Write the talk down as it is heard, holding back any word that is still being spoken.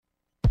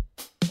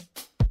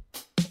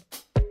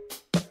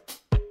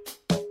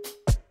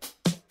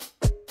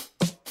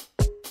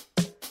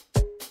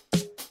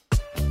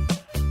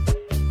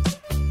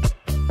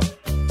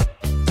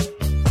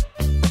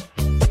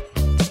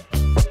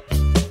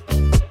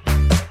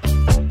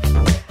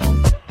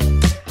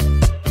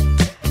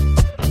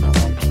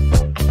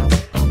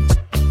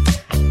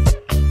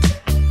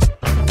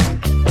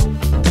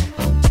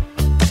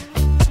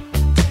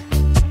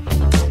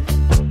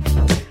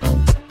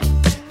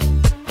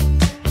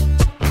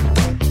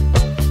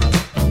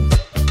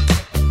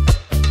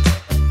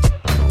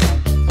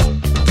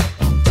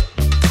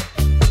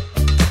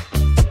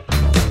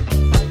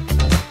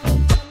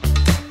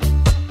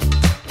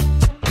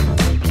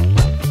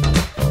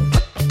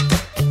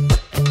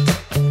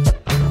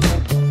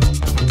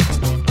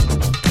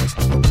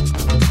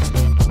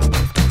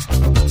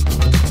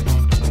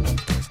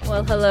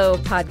Hello,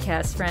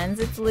 podcast friends.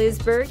 It's Liz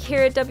Berg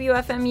here at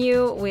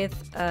WFMU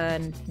with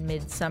a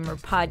midsummer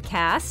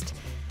podcast.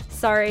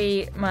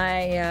 Sorry,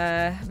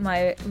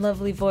 my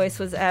lovely voice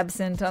was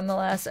absent on the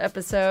last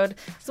episode.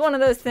 It's one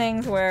of those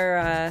things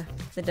where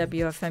the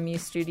WFMU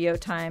studio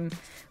time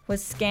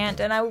was scant,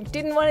 and I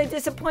didn't want to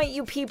disappoint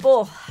you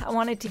people. I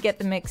wanted to get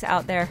the mix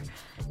out there,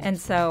 and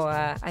so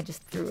I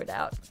just threw it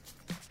out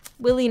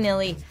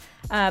willy-nilly.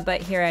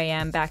 But here I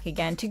am back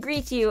again to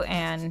greet you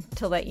and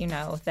to let you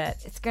know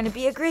that it's going to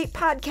be a great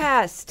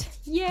podcast.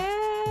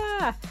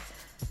 Yeah!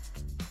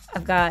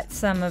 I've got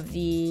some of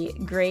the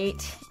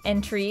great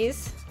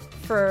entries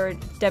for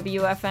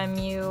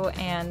WFMU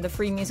and the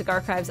Free Music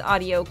Archives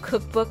Audio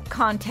Cookbook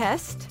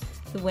Contest.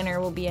 The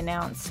winner will be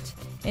announced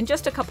in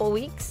just a couple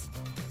weeks.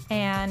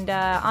 And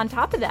on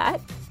top of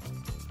that,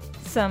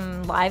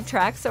 some live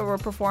tracks that were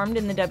performed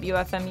in the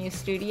WFMU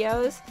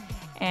studios,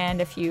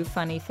 and a few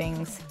funny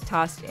things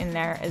tossed in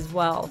there as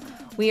well.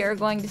 We are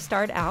going to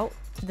start out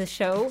the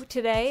show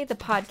today, the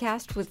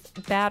podcast,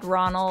 with Bad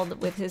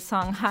Ronald with his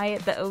song High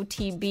at the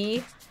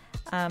OTB.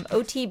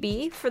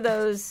 OTB, for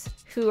those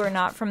who are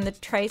not from the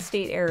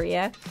tri-state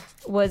area,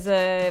 was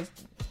a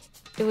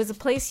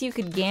place you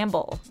could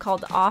gamble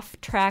called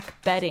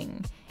off-track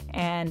betting.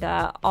 And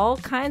all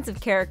kinds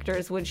of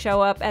characters would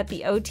show up at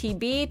the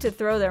OTB to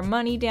throw their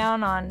money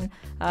down on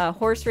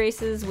horse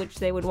races, which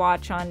they would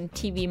watch on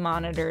TV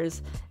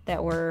monitors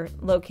that were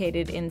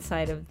located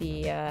inside of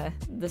the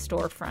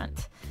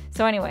storefront.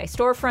 So anyway,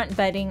 storefront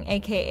betting,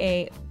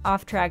 aka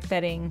off-track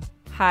betting,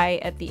 high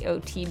at the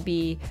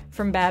OTB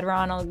from Bad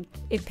Ronald.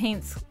 It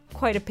paints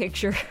quite a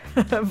picture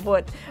of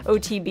what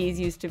OTBs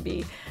used to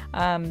be.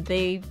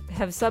 They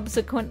have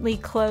subsequently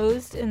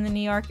closed in the New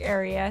York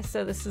area,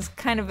 so this is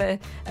kind of a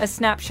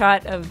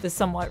snapshot of the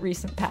somewhat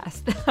recent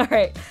past. All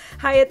right,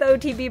 High at the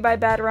OTB by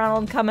Bad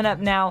Ronald coming up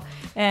now,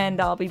 and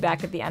I'll be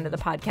back at the end of the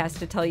podcast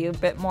to tell you a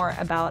bit more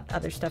about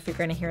other stuff you're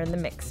going to hear in the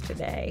mix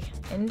today.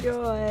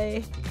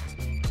 Enjoy!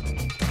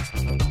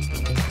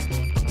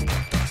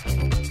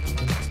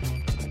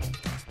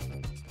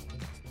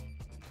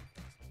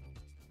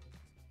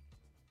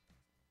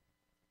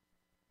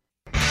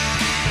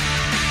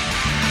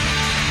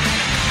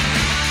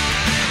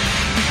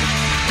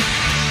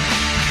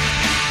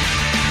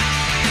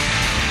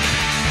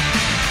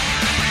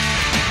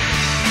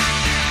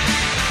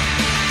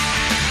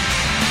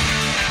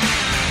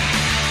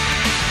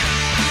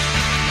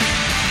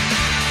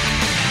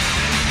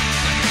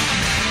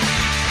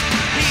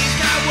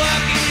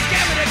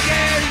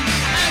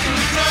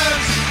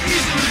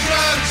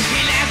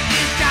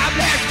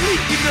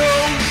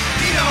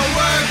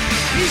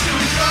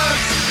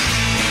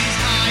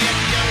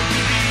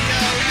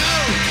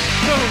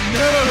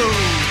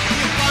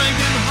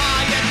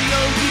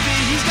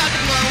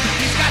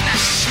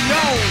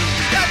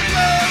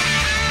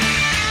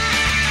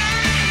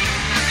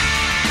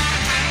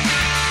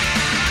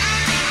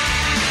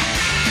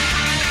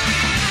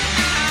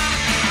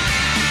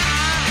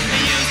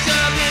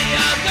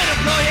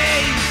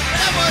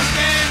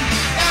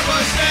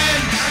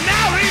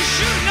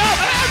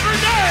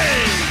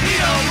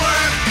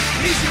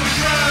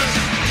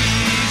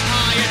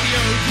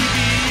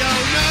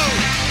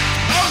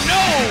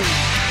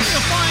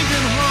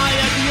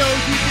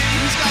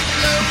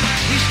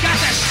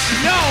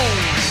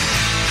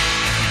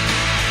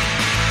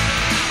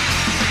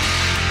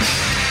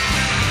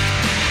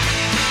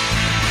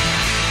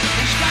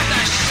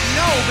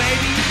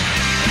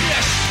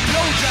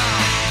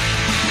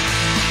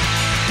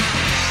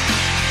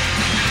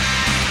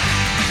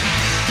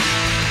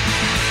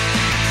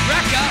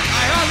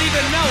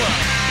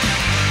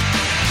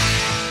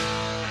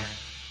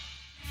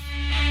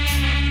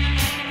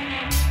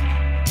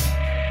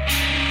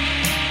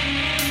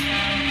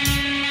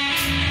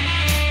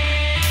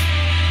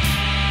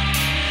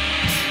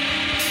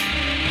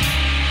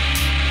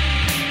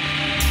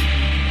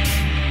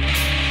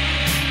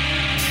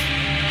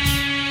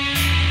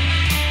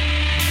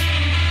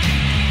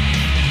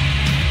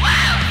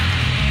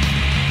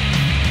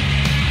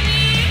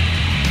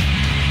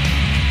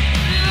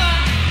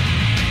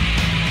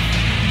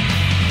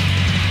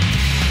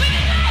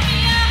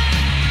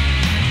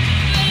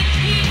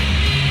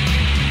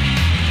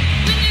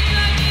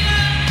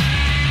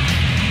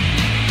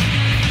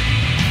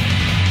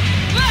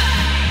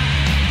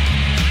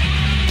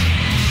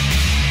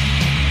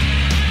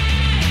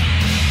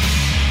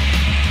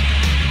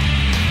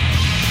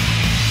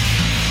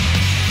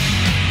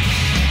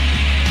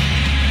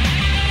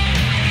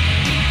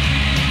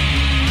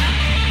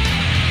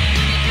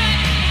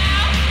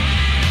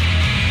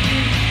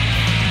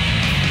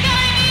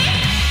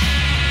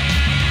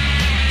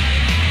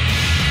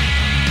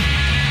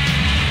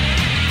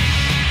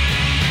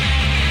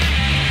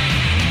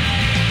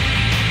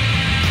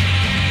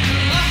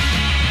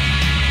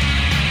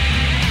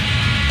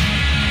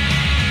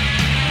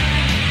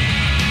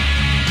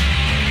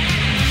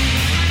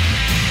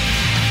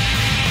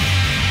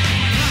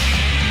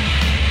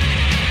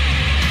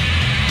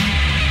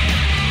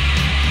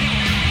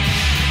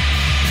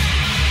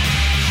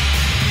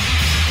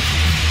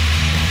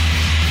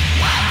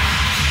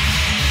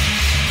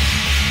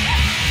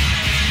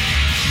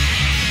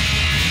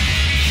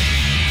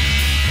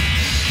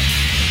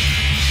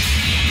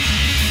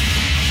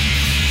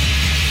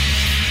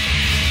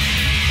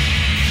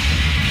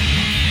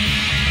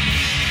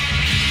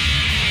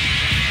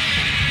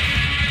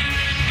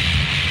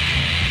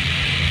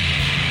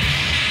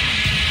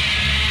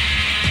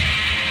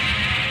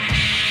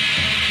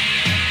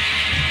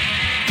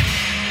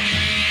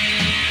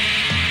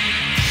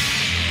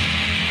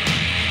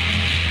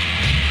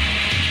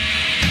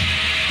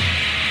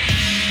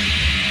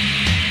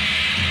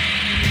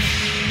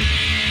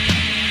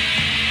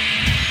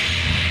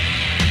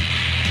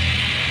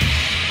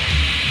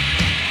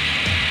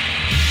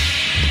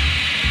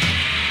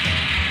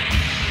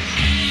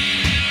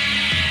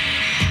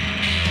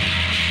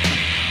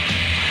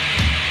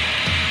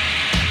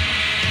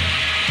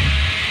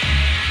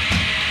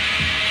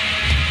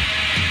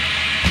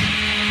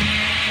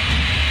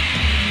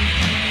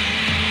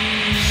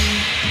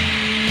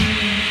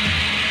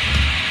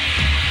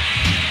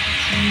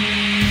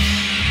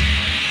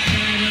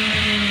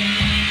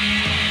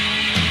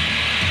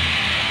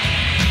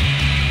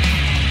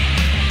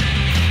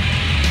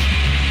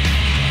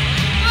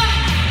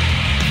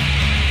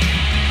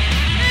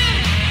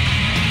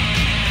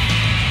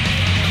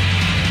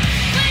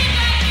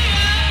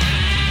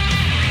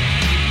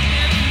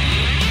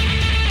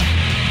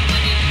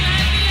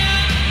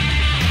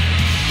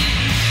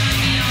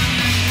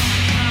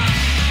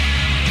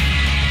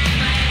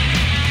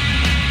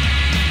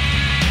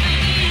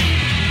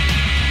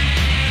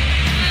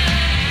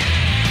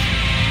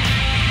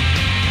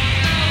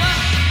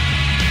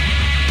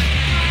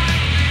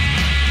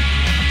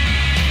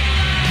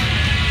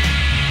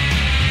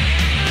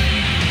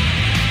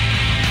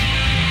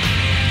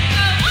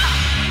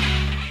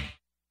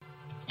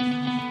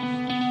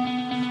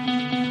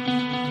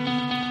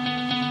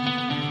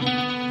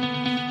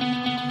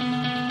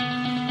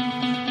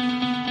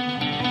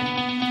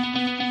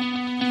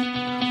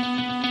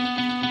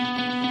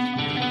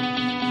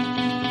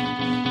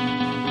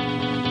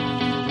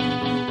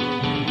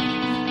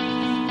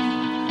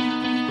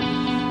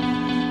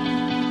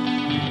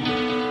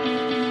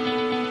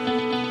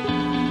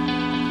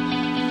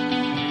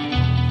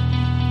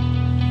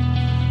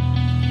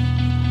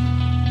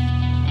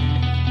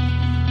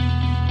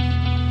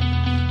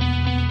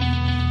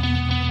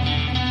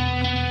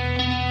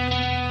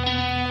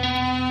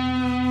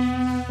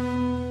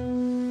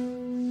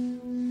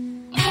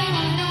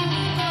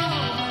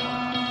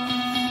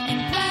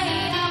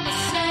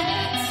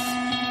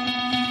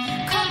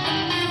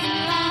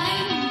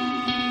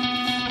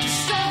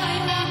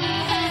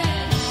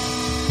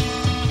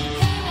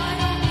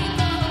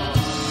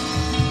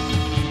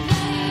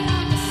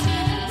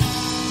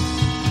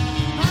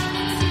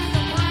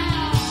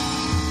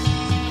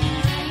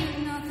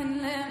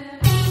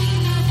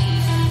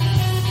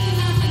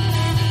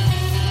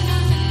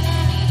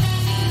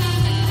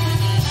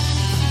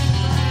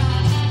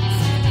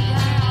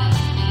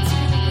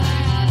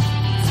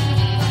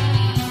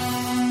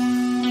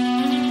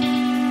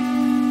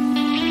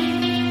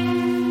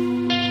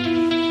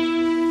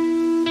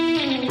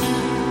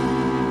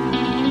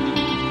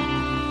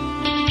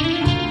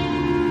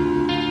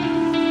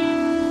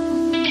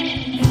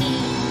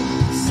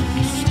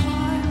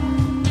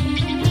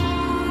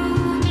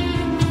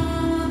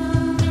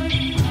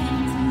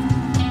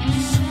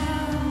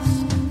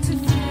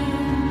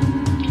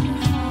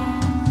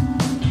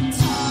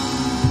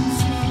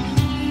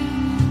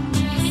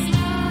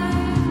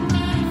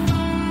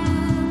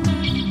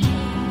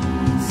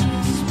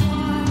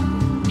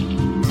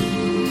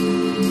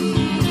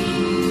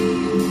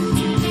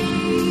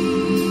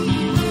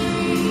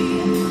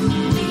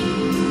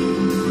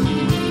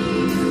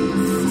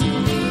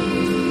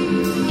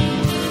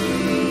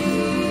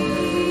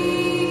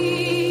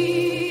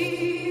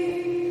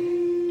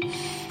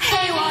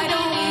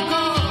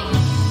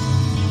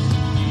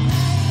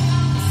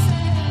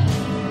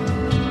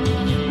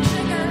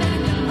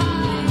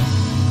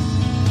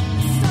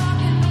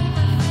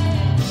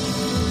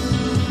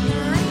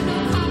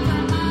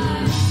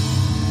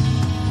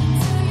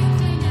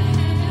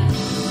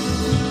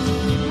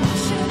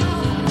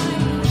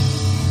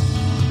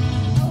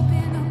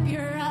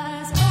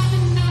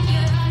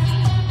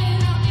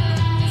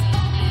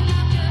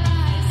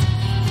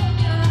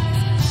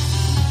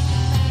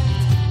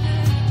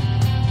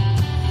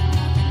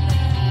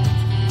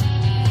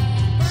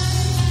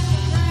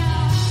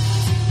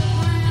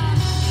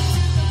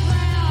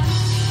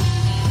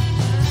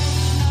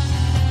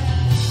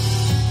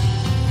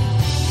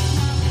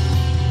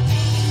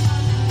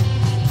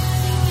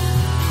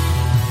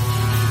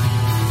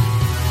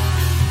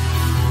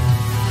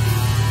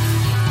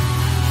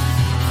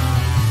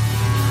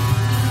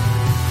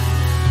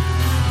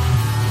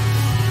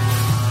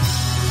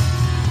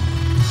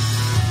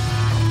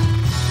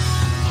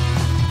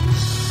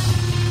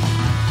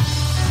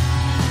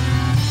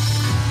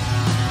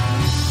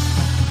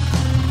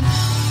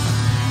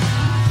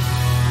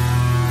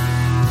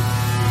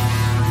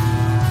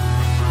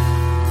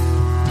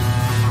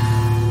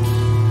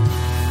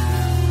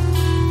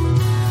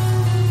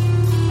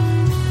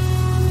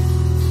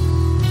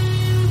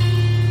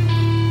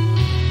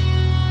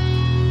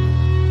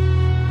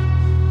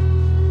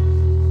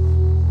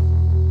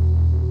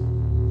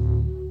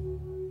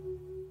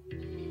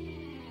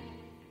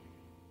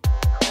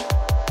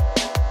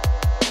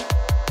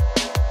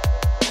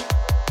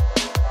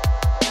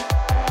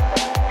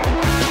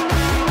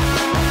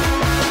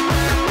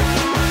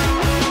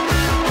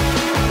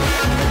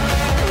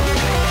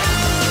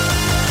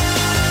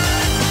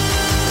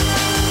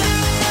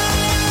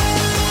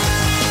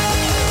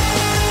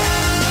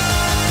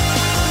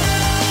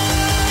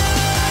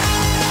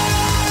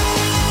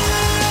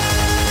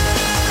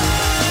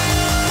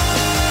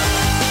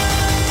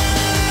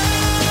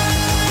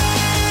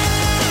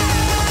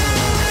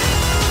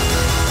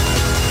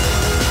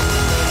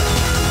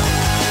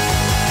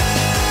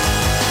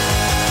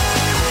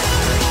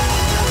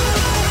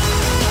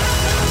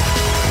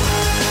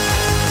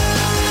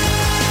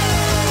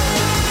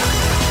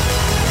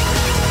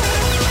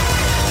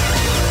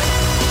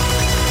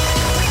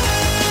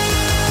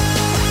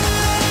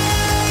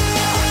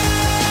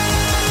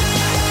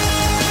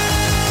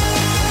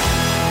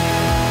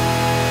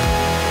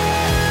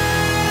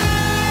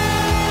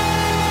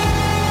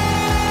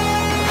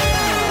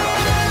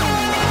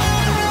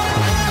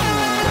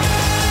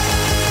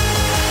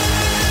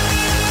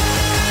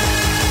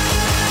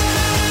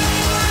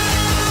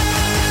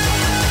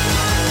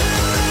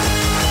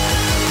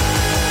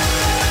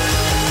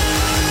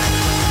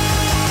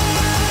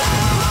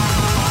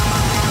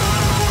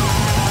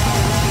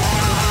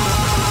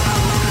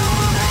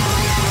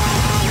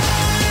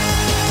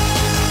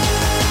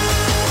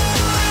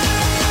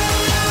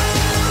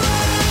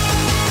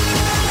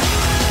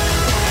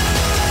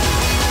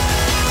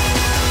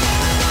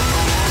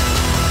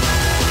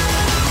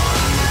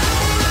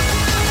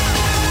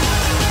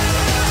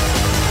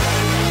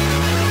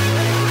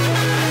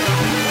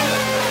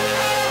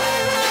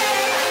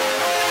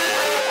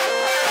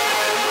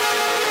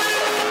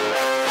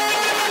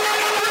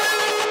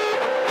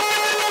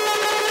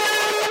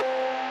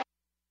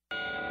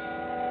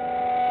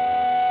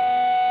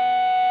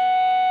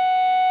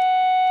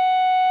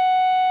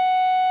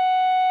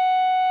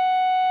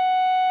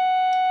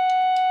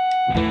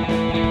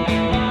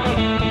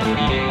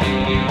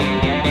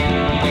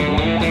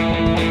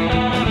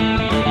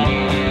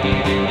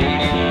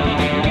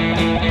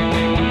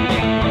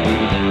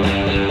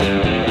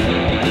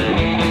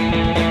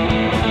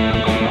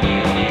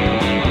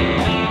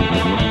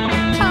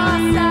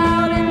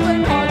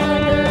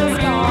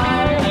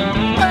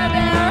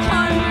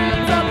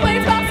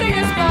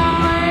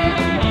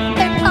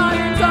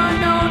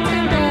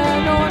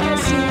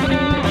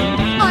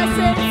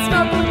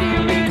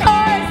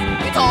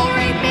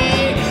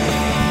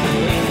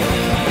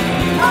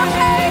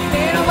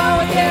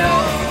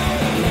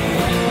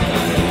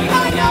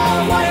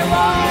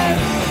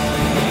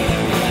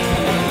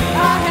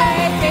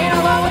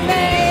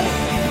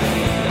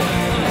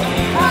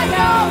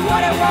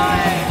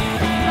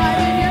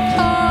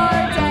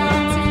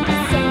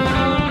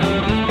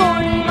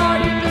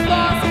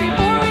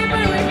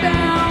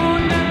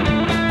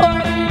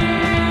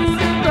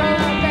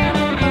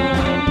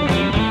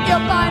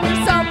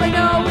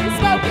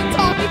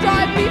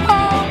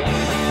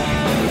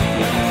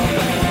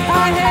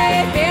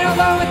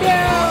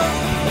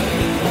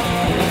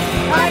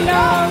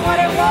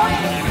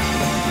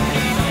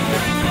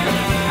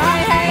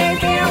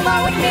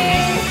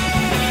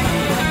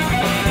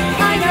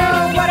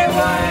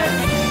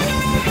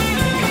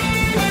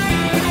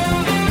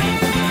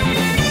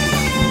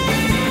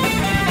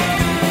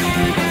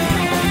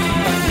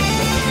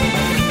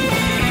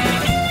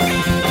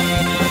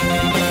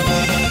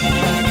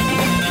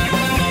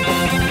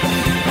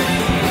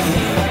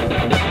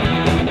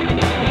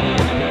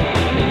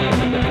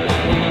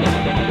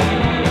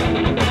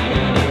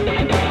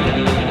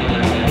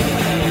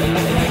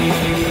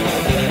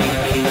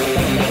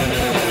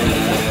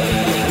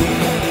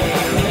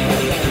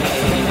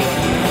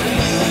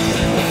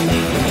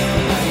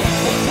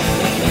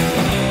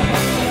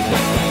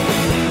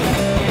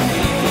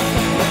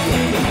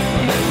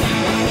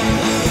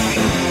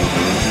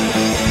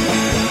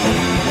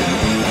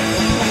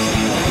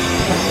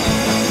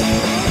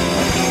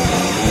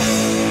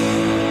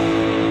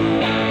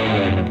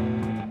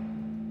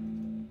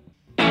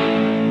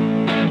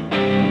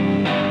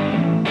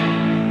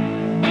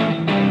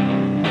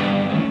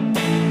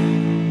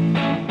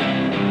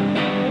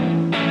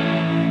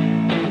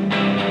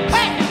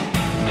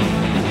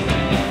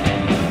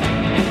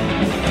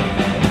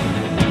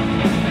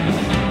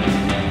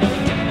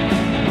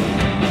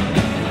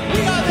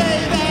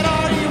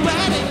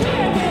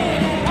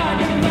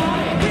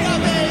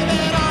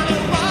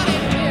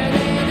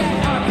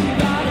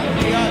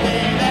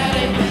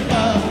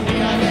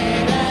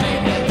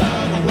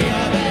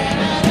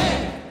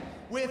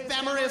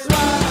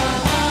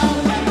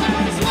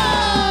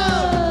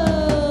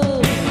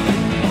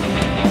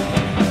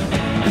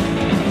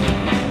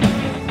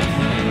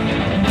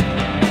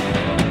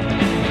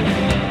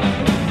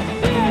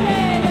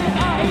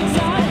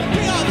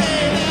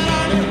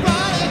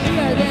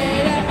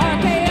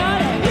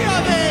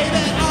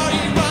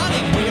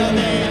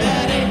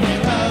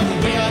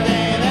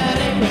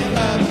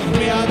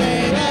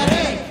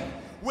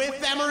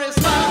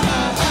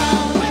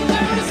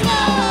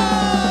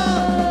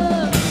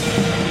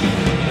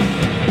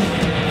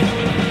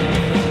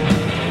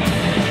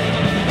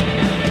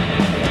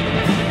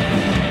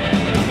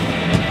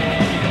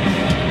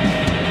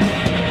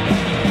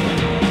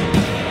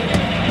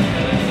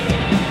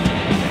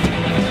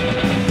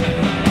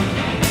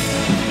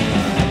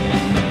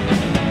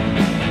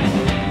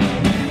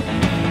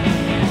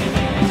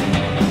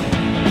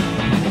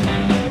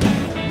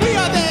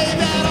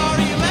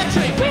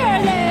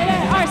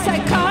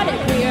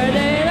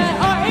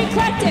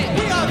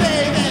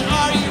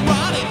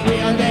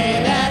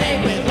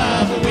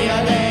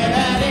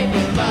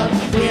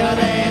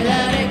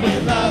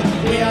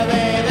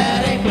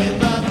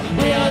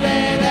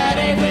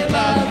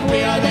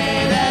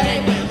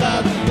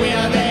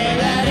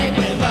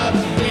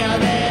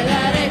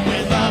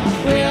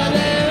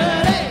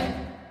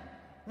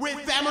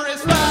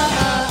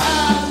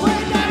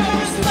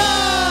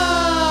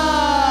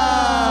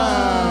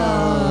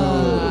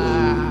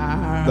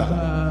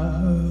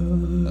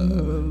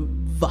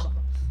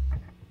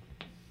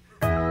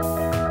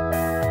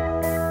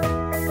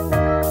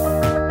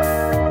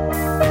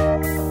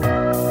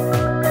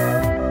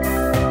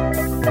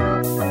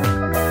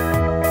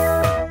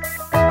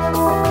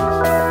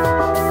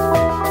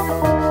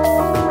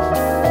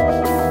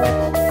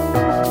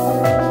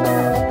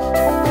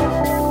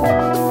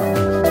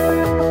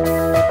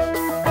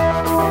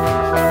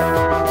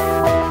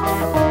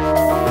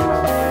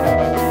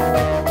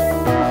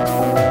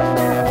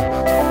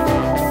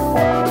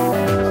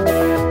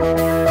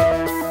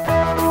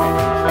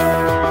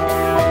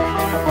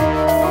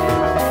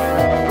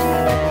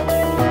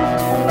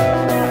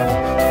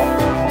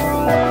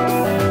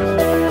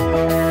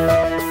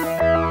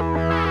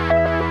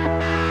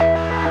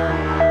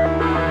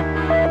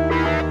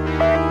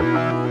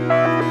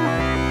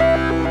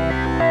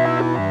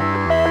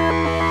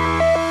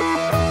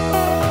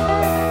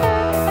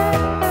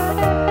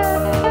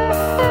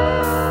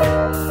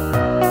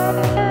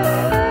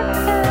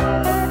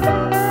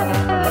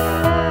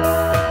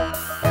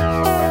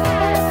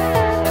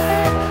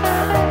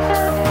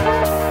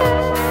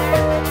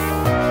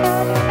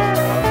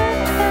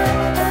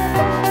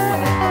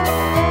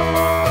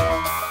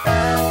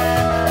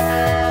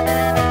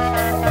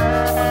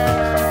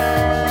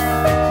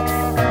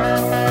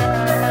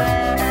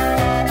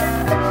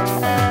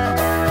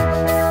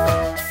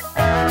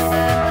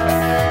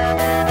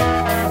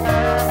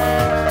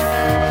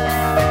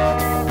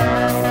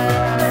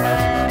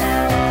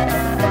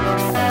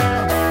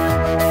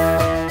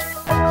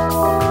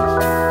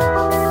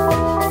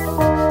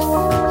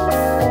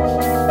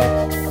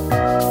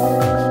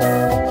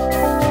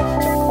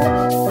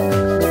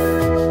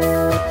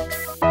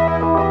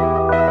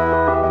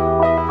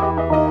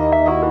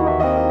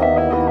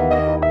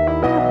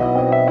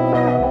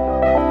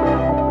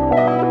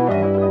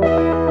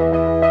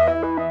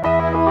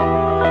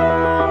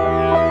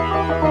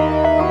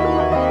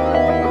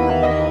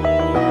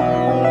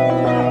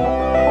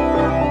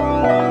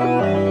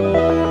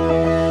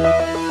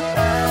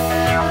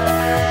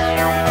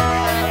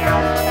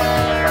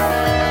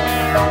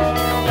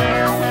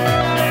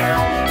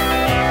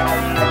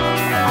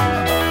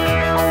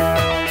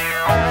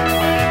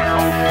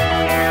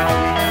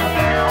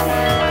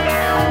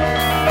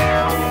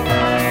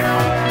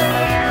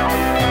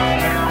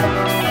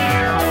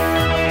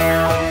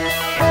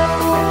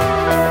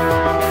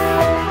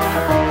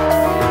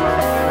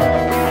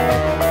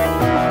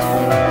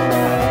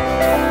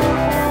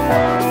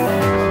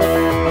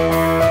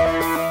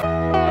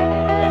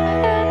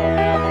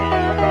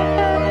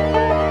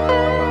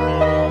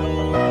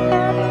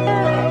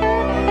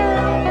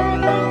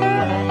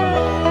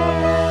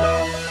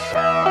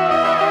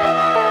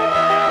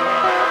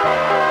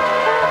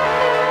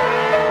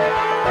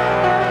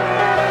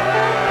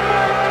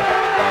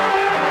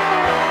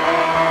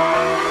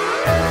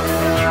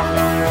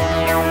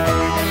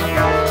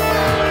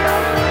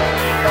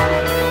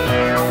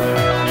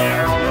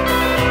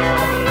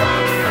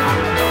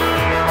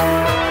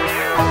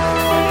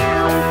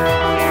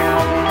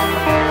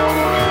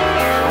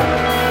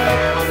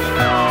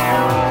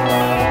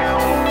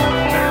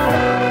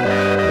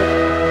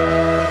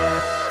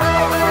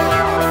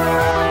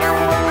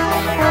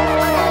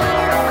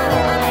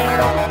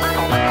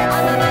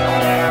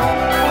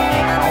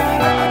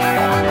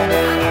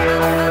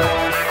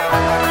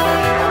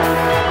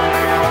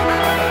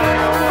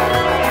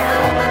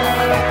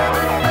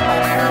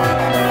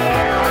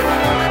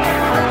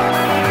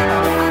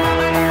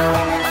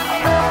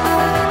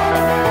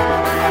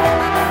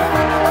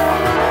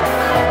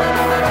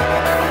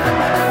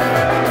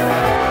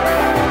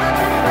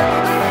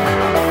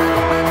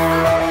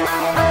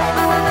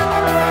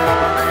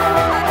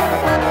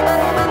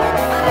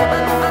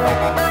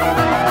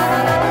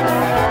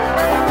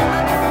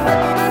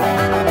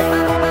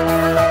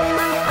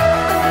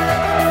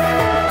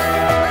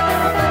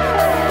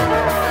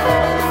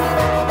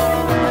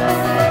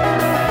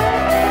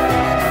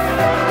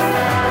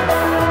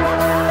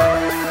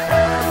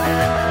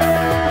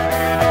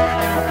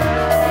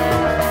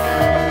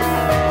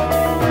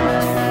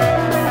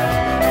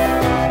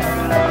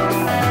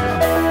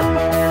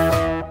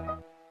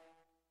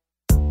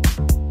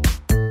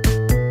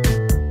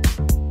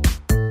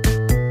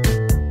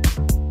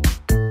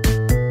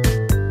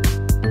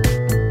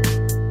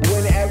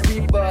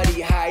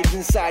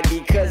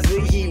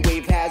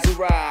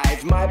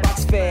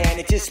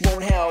 this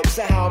won't help.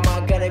 So how am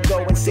I gonna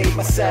go and save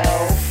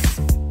myself?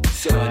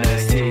 So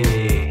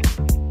nasty,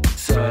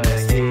 so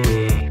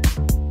nasty,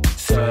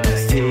 so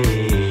nasty.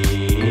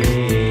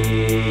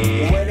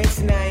 When it's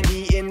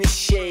 90 in the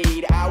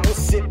shade, I will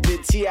sip the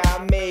tea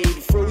I made.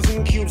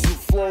 Frozen cubes will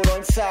float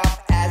on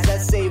top as I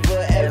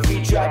savor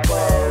every drop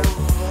of.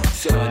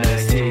 So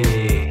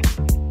nasty,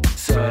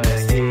 so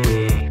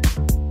nasty,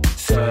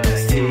 so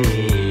nasty,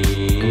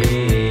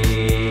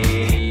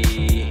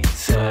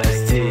 so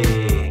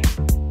nasty,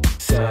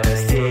 so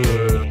nasty,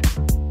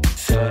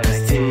 so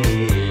nasty.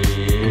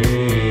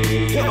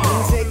 Come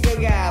on, take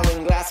a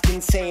gallon glass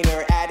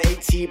container, add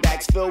 8 tea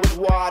bags filled with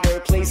water,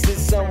 place it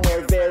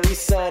somewhere very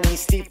sunny,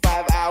 steep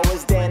 5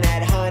 hours, then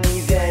add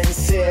honey, then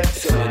sip.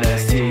 So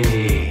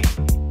nasty,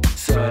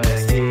 so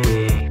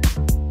nasty,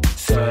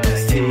 so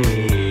nasty.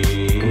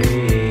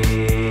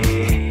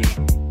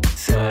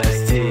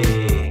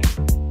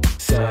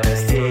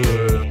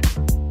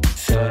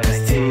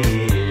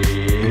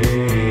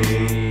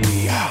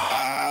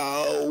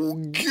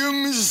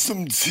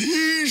 Some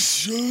tea,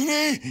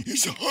 Sonny.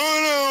 It's hot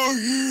out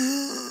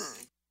here.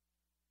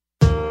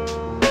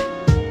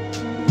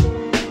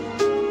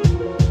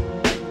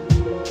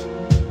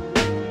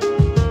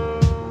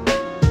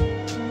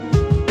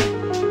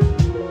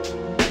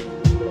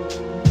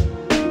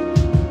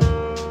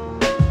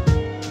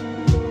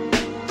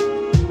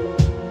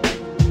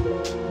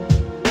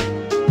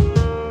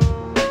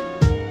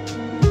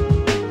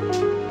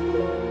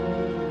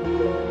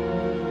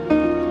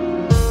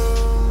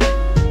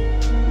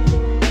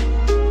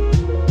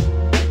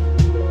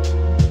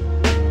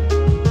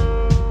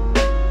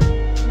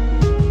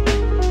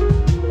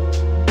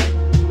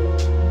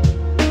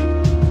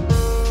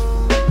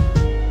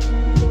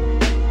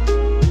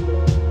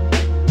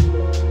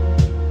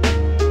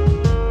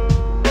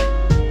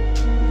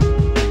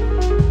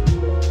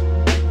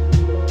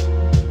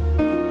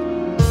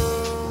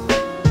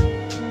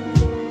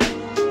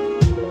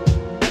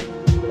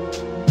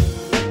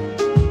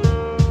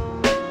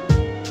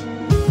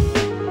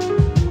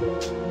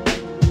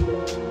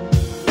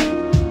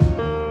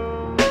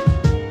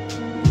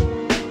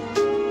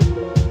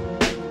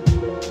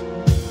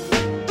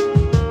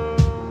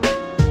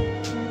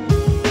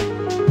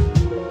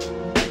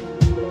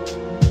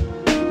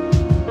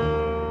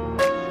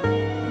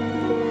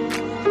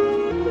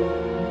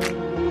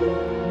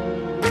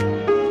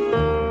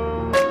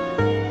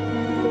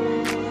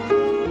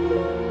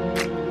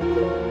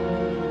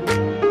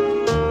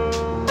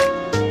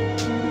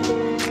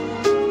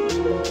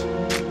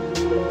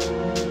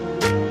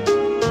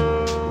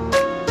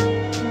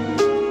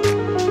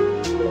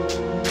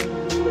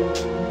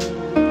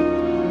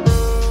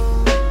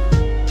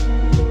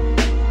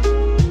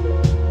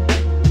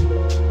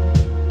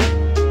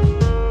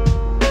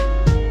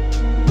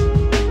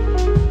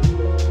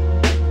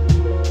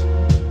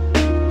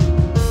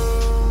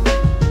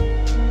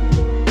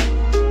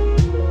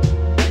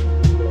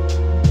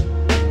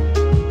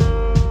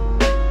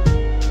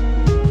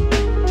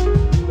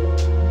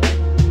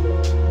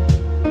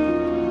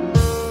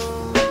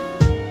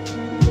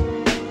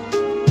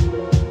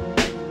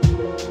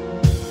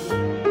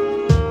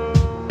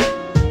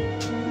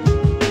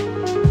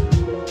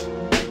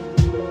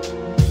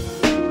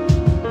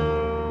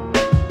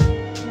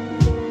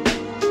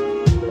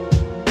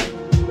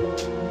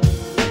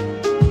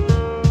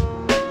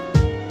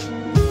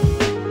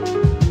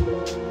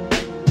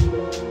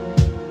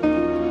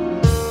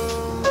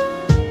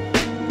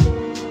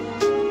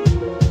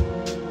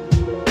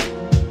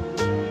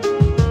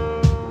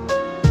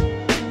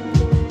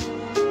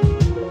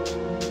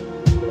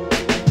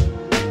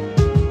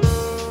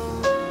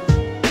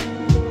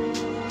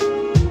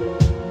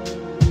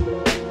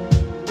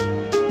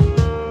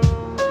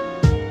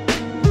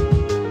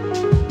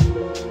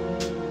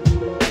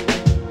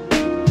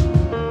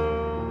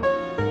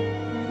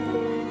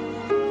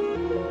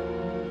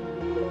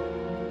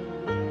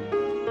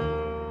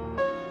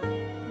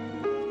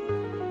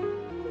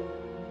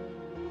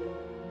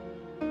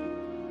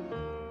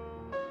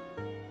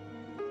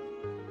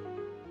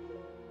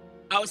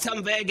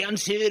 Some vegan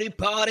chili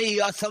party,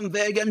 some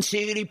vegan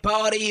chili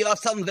party,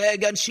 some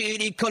vegan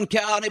chili con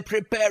carne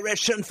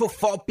preparation for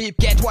 4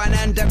 people. Get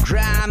 100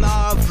 grams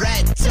of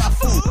red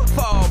tofu,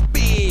 4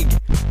 big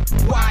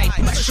white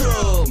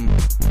mushroom,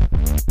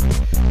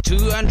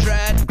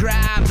 200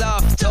 grams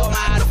of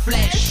tomato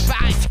flesh,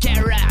 5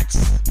 carrots,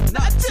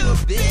 not too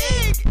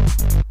big,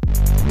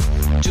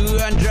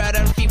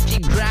 250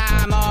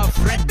 grams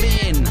of red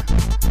bean,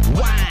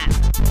 1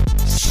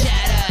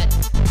 shallot,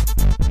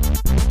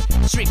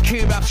 3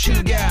 cubes of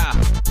sugar,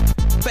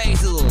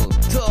 basil,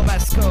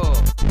 Tabasco,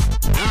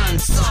 and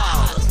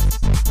salt.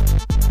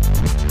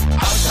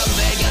 Awesome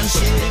vegan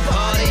chili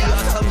party,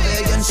 awesome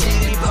vegan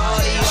chili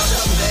party,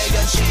 awesome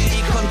vegan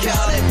chili con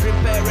carne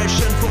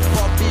preparation for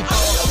 4 people.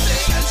 Awesome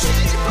vegan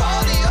chili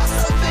party,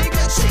 awesome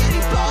vegan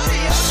chili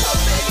party,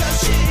 awesome vegan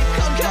chili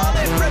con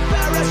carne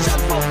preparation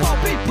for 4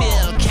 people.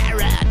 Peel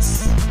carrots,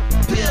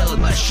 peel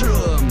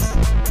mushrooms,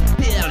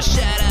 peel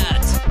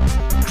shallot,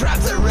 grab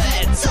the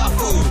red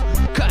tofu,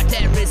 cut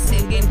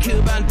everything in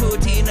cube and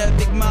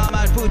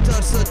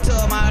also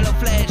tomato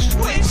flesh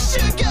with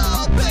sugar,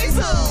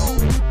 basil,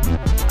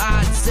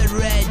 and the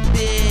red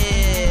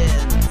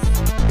beans,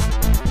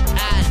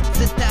 and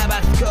the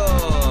Tabasco,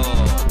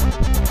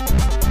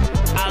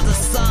 and the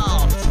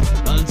salt.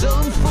 And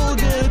don't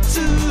forget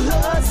to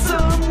add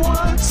some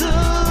water.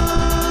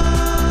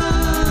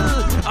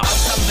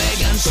 Awesome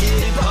vegan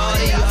chili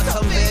party,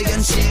 awesome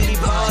vegan chili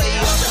party,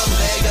 awesome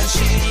vegan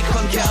chili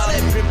con carne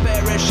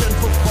preparation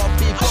for 4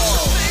 people.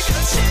 Awesome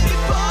vegan chili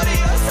party,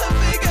 awesome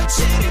vegan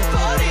chili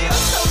party,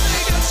 awesome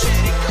vegan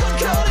chili con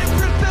carne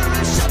preparation.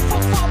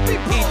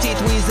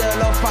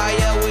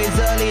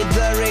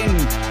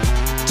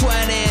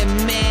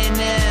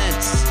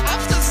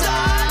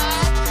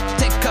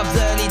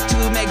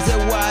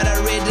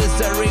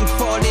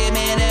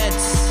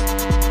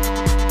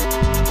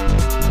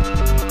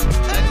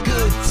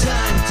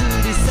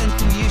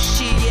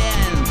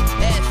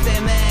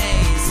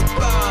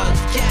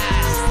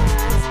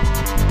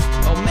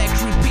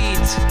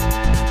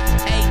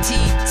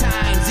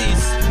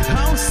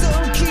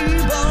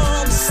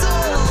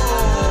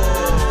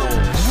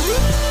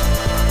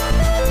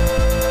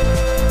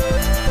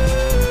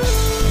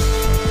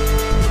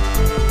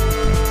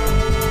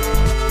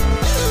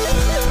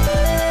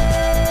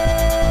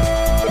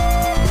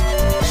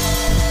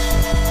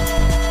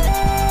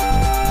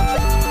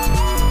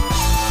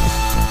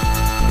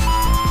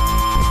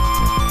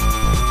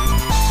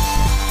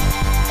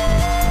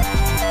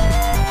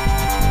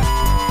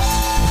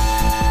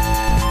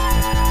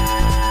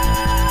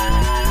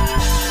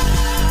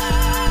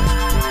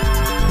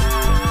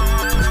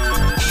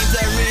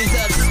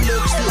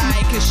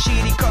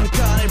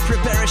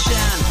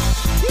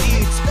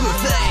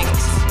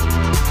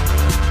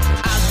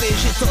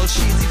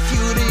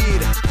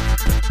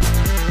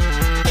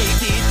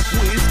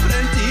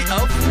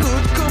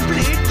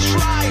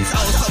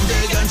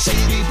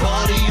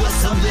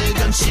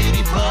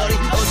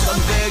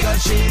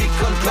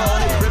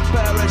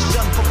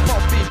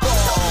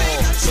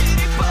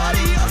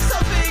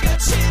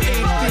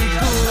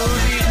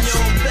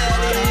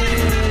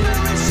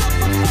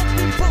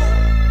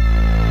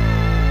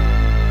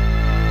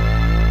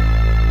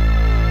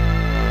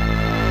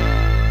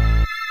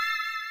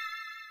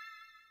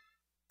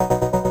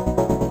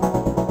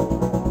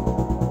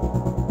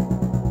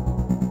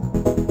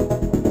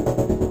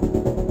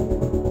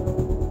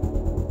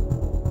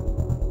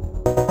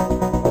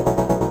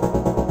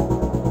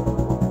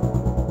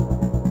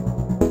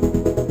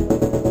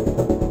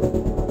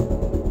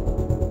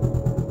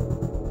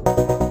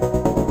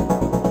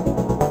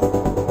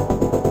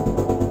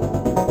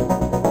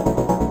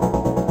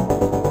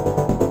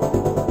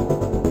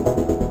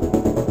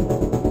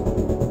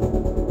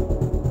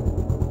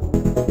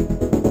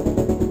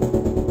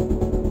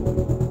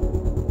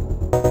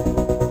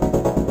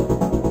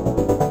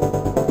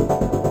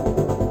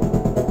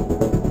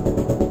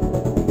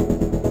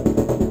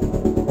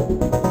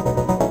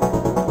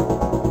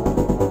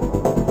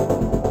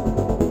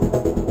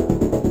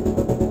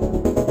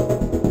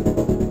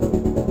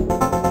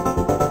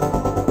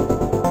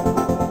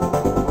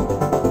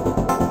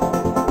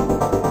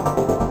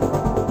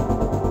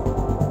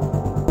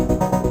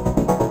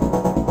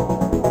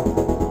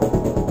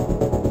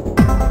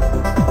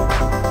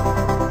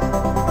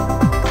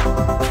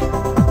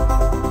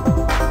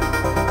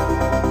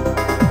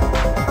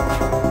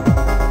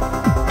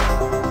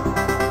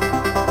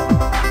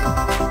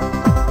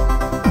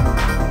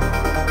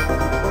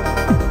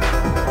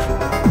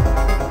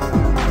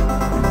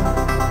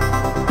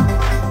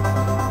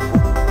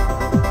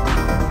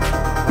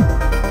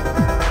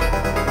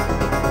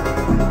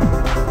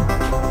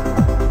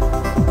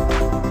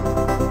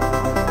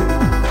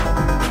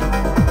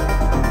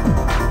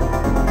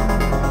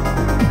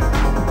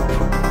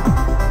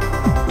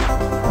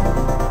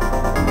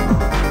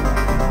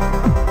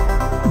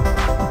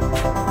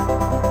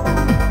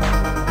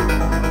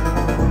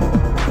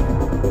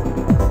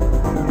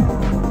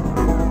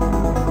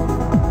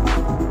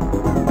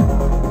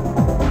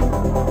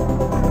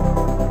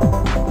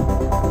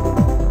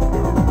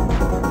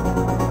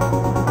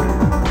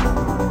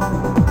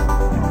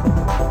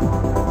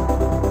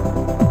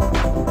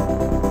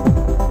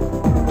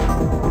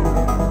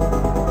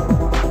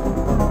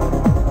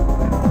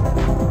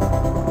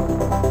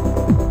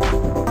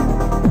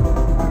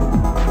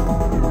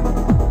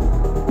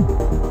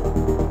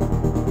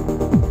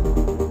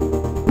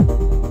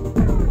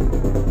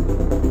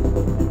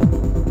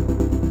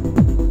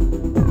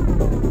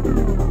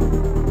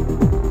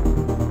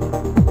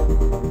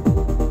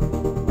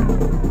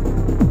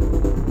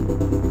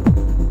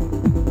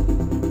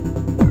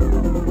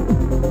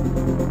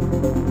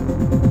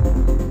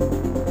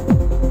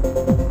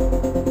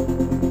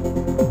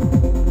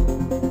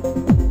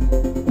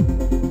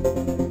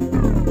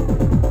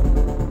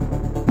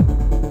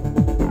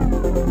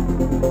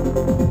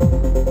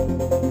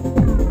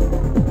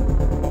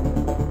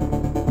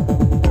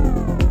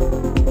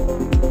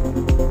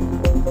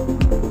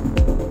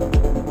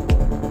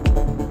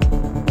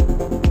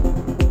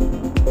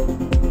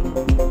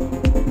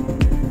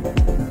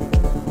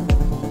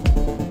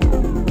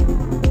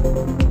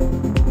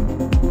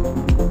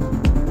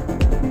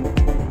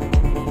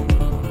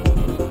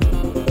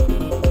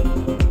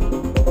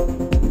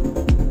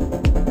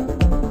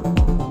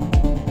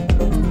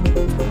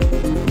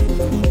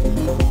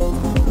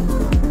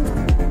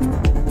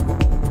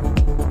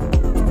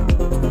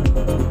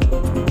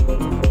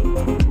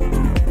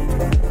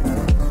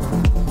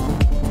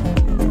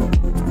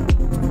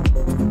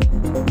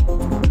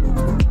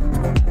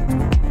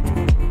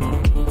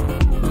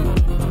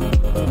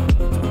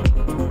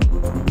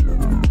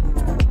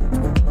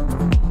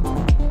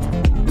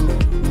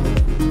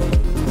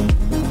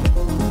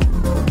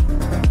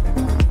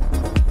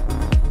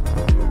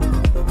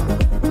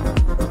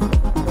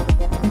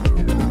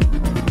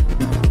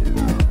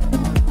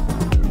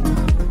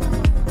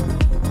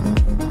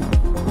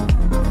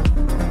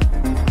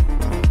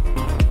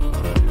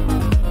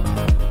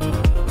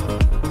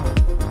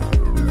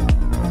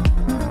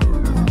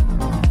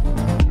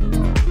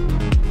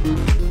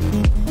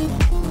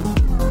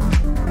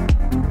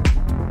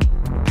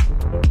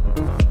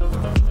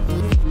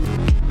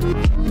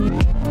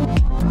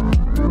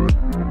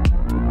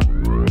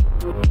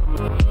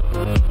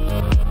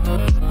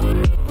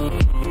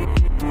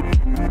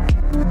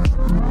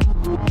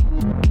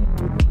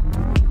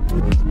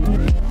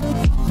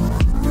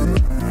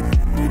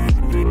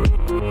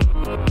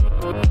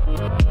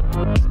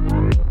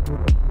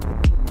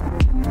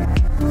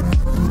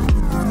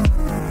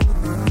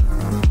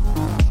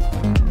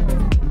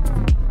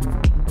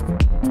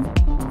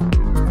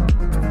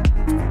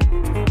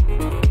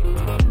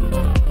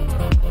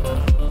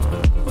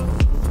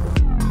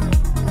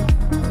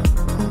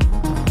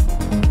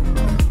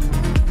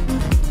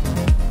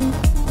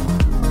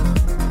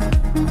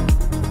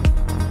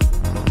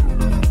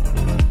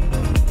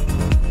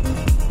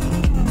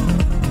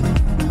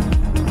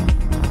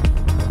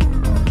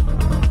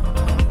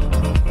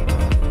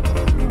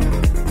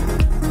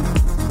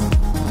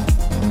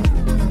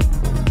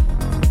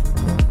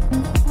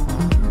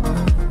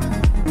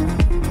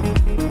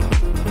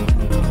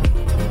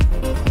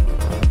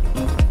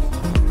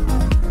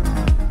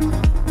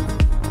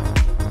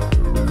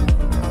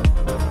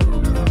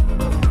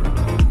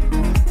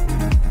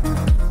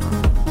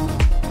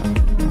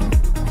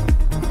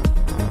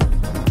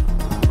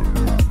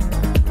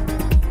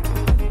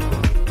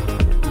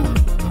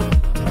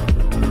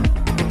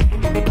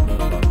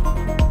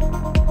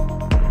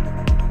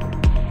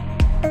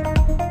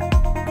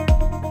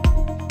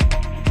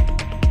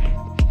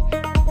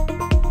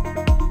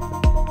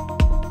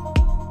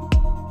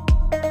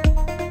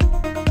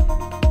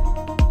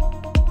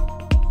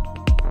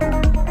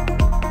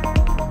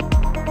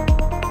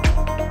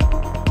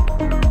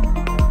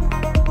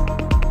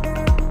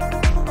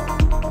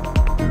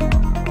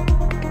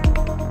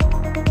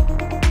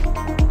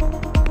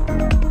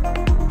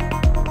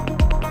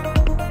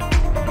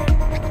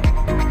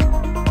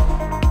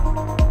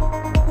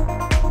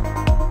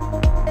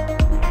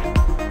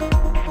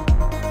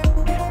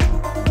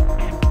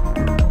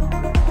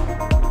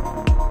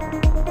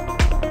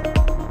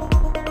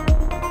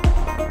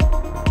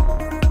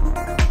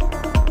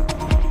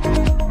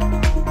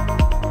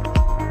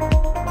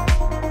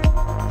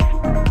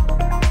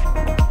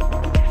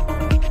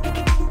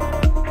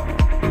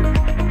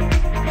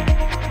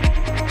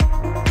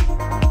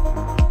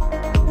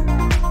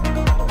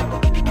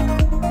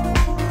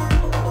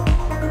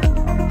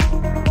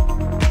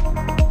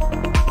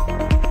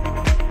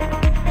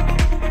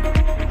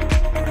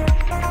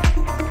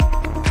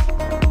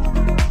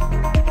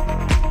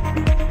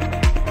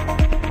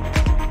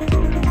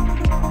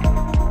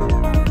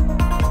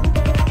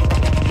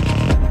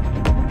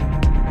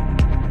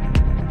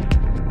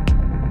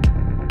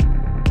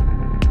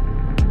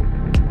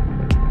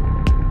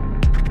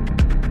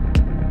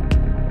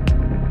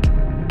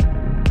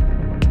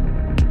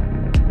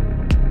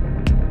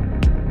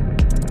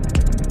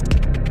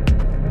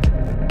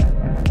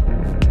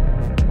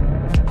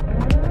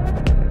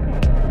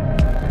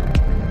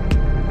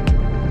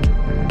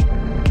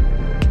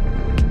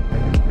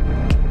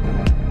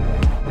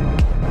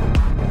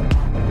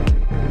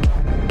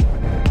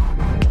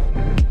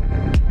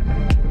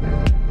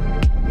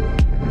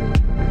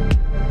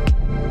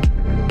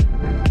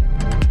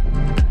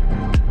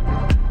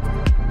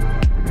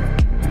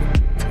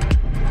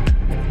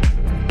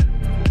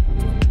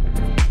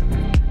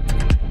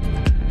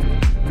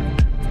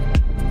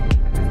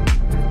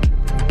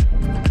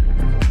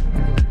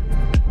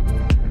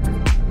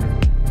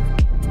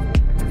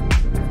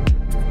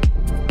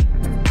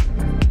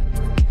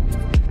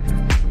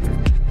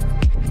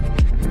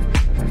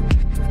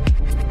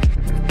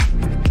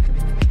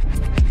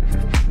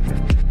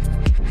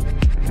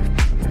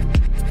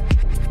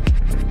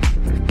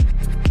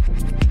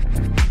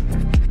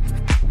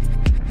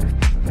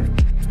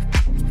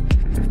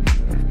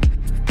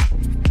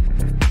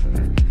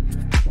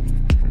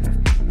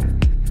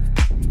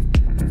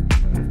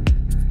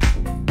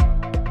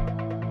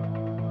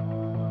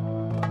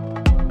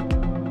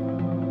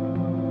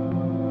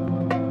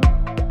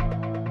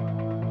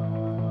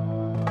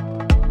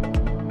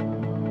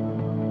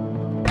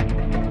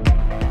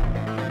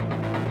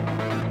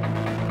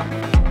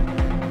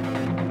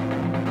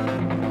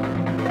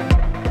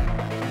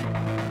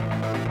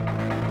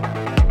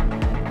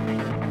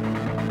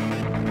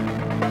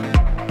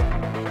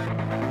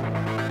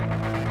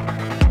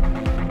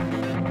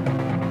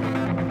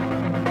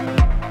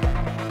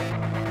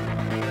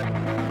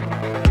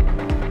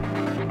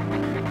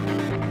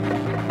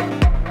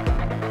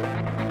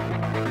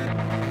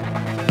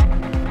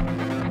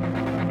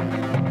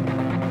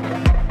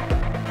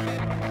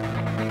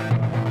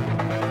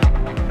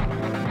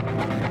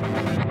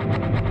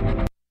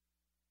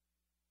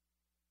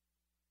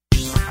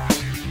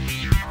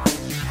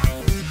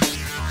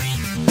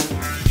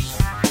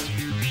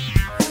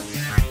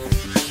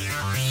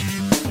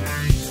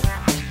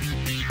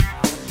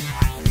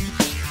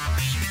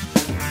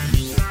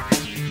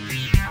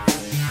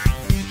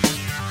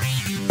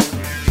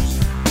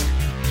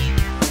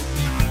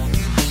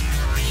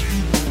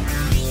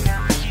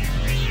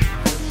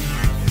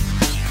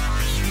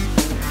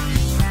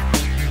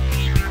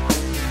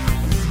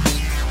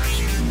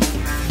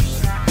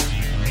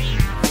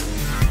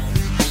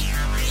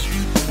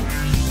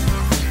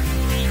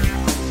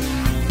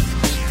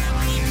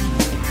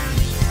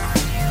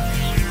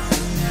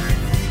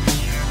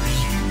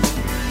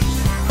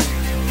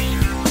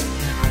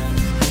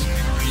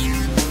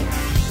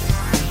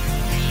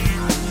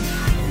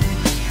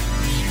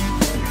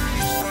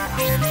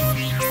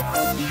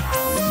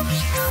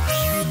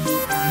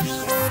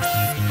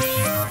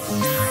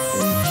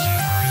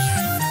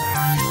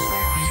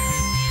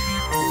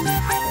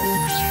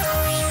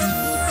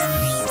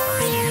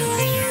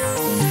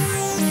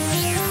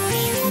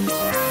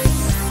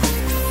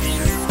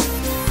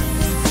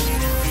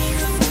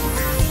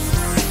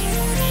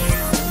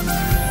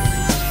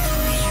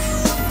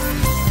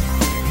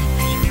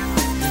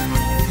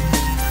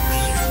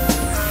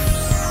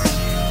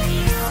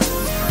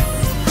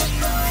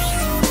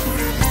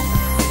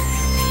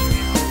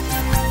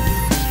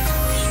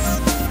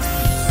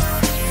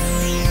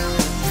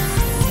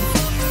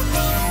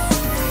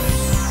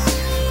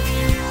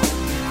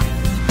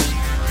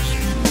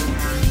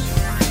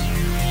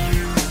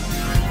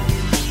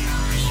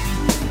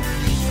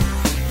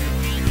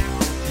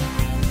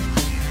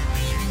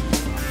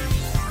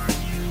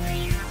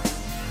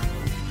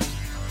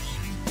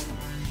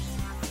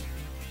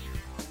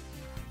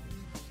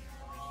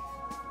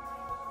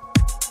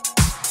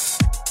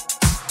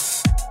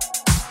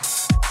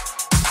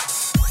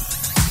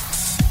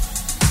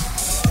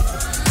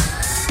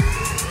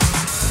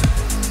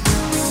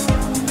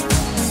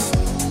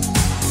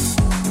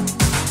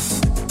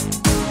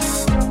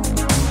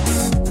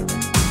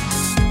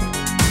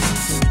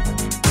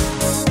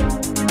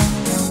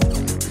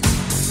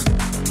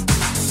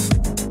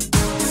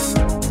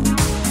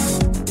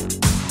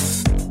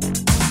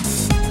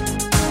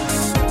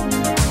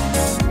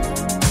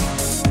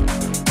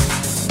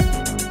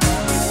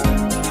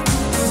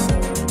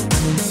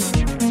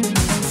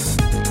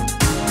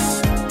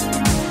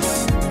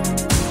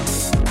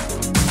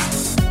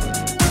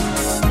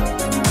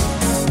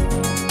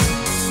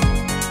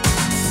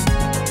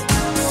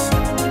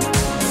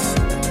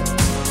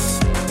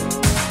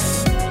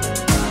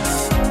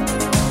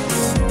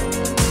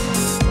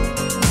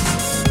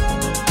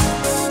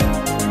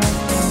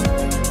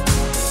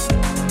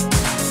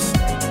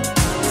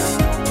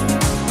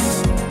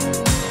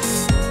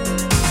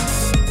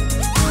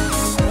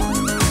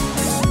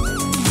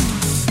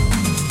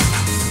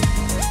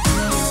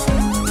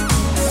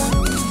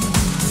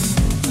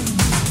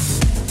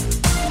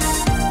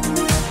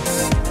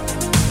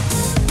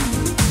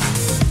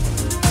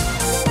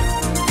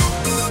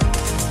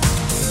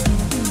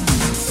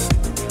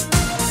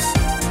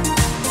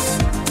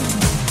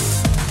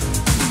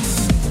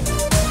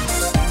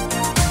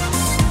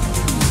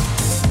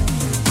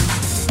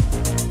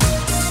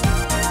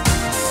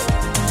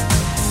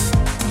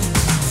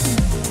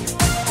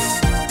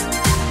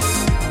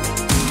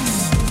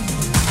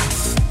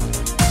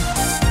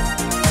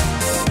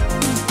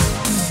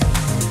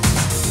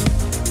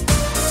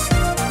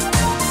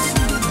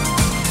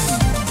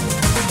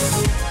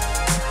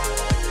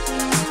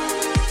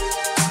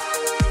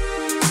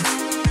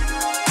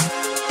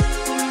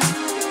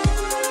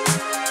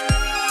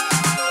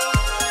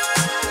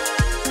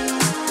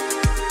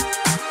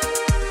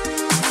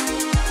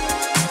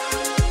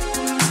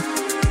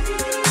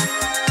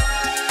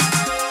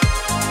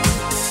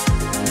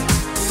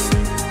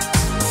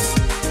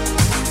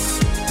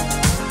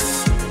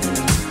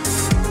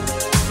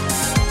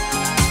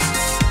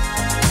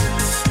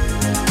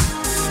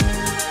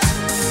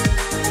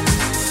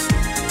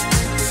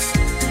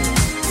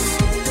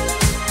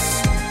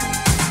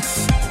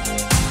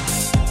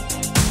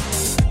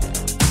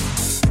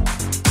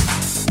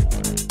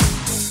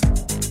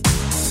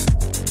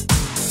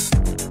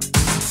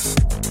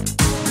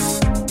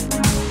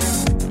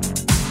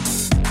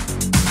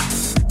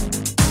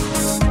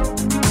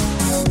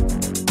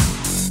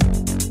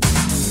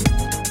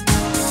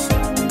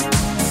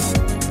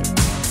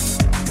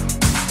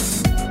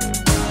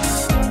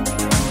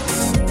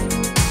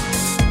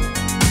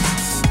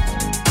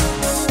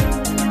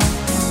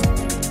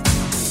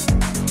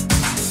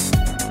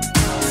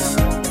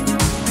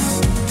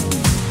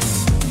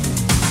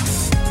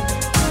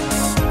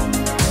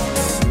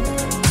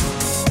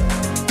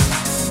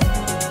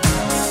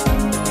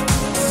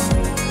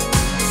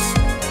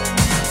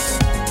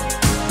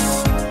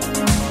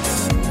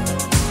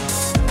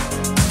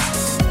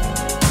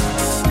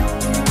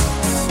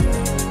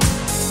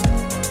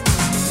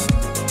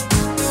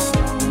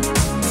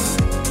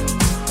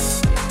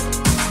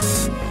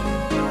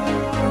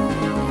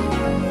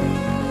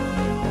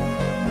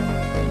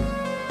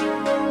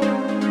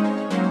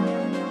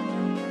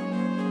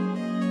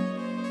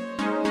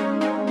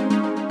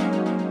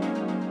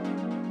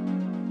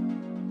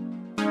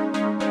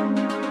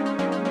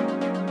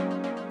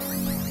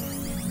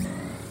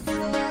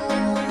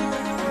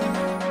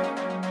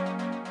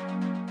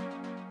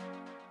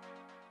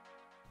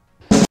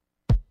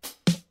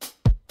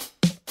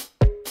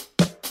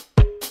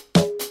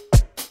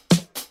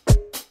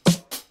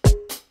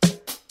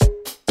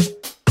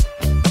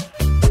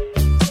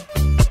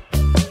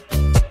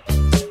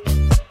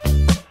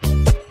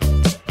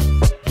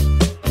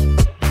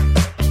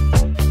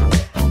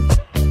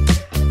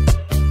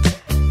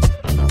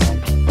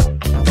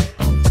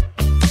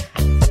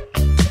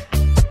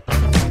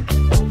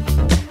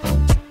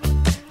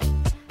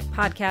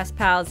 podcast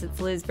pals. It's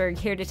Liz Berg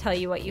here to tell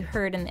you what you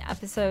heard in the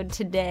episode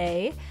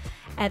today.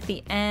 At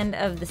the end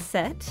of the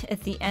set,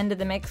 at the end of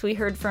the mix, we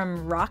heard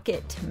from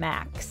Rocket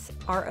Max,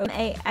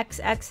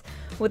 ROMAXX,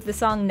 with the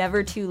song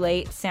Never Too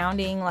Late,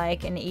 sounding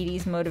like an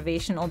 80s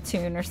motivational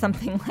tune or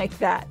something like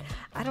that.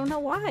 I don't know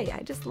why.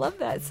 I just love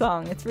that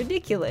song. It's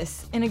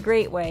ridiculous in a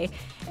great way.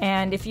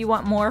 And if you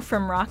want more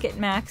from Rocket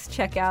Max,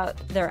 check out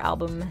their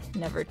album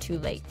Never Too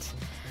Late.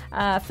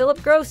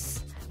 Philip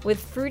Gross with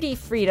Fruity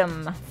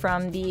Freedom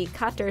from the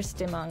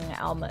Katerstimmung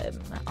album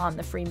on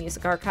the Free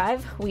Music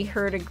Archive. We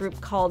heard a group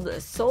called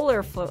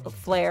Solar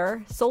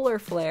Flare,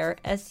 SOULARFLAIR.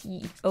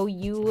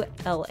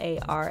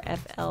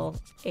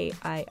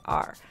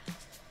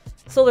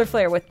 Solar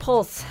Flare with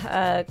Pulse,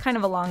 kind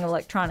of a long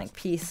electronic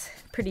piece,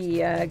 pretty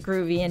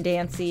groovy and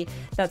dancey.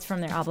 That's from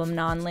their album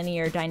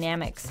Nonlinear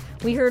Dynamics.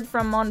 We heard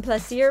from Mon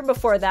Plaisir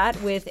before that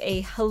with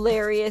a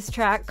hilarious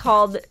track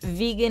called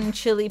Vegan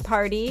Chili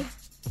Party,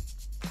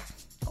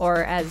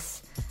 or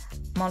as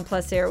Mon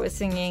Plaisir was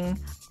singing,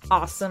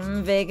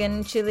 Awesome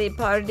Vegan Chili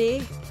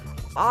Party.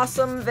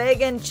 Awesome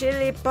Vegan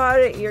Chili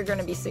Party. You're going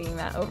to be singing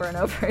that over and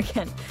over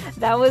again.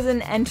 That was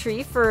an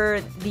entry for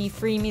the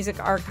Free Music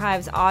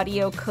Archive's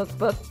audio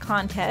cookbook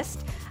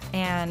contest.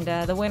 And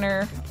the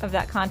winner of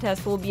that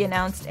contest will be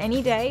announced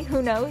any day.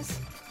 Who knows?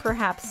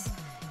 Perhaps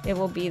it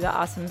will be the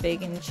Awesome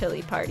Vegan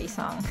Chili Party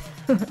song.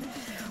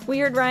 We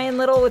heard Ryan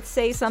Little with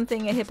Say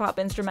Something, a hip-hop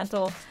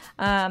instrumental.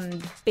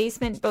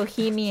 Basement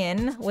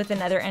Bohemian with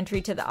another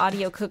entry to the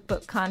audio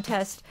cookbook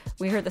contest.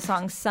 We heard the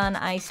song Sun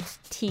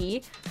Iced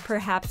Tea,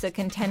 perhaps a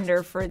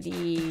contender for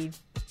the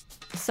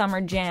Summer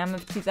Jam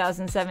of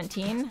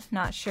 2017.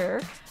 Not sure,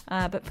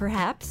 but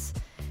perhaps.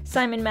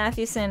 Simon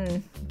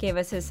Mathewson gave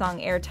us his song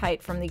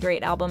Airtight from the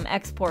great album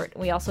Export.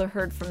 We also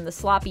heard from the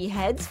Sloppy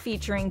Heads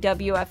featuring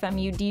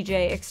WFMU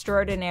DJ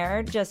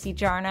extraordinaire Jesse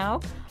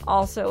Jarnow,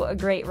 also a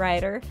great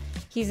writer.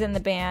 He's in the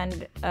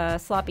band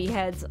Sloppy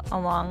Heads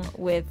along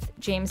with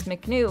James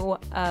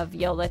McNew of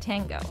Yola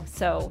Tango.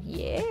 So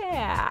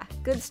yeah,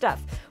 good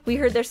stuff. We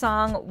heard their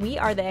song We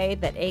Are They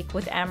That Ache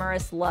with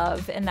Amorous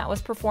Love, and that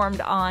was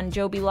performed on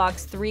Joby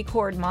Locke's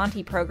 3-Chord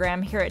Monty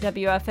program here at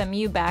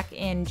WFMU back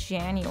in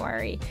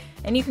January.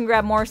 And you can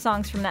grab more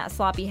songs from that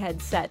Sloppy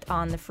Head set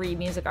on the Free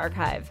Music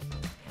Archive.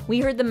 We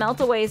heard the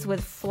Meltaways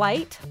with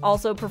Flight,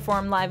 also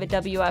performed live at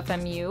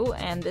WFMU,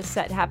 and this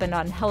set happened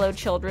on Hello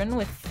Children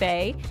with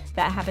Faye.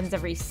 That happens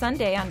every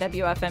Sunday on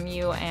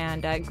WFMU,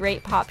 and a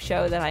great pop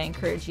show that I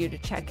encourage you to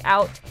check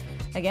out.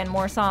 Again,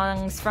 more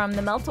songs from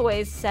the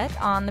Meltaways set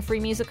on the Free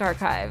Music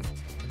Archive.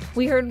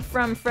 We heard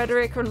from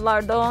Frederic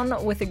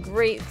Lardon with a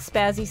great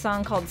spazzy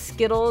song called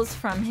Skittles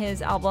from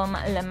his album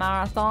Le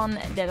Marathon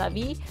de la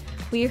Vie.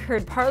 We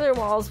heard Parlor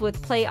Walls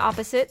with Play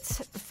Opposites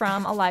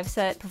from a live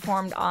set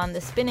performed on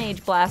the Spin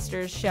Age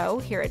Blasters show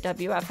here at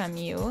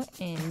WFMU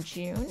in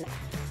June.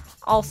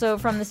 Also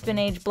from the Spin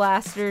Age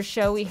Blasters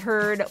show, we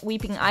heard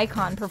Weeping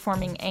Icon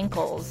performing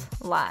Ankles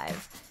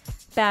live.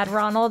 Bad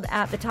Ronald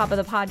at the top of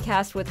the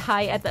podcast with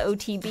High at the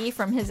OTB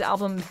from his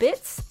album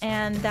Bits.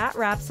 And that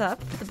wraps up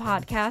the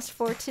podcast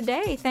for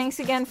today. Thanks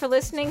again for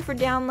listening, for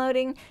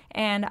downloading,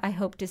 and I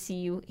hope to see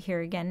you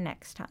here again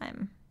next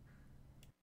time.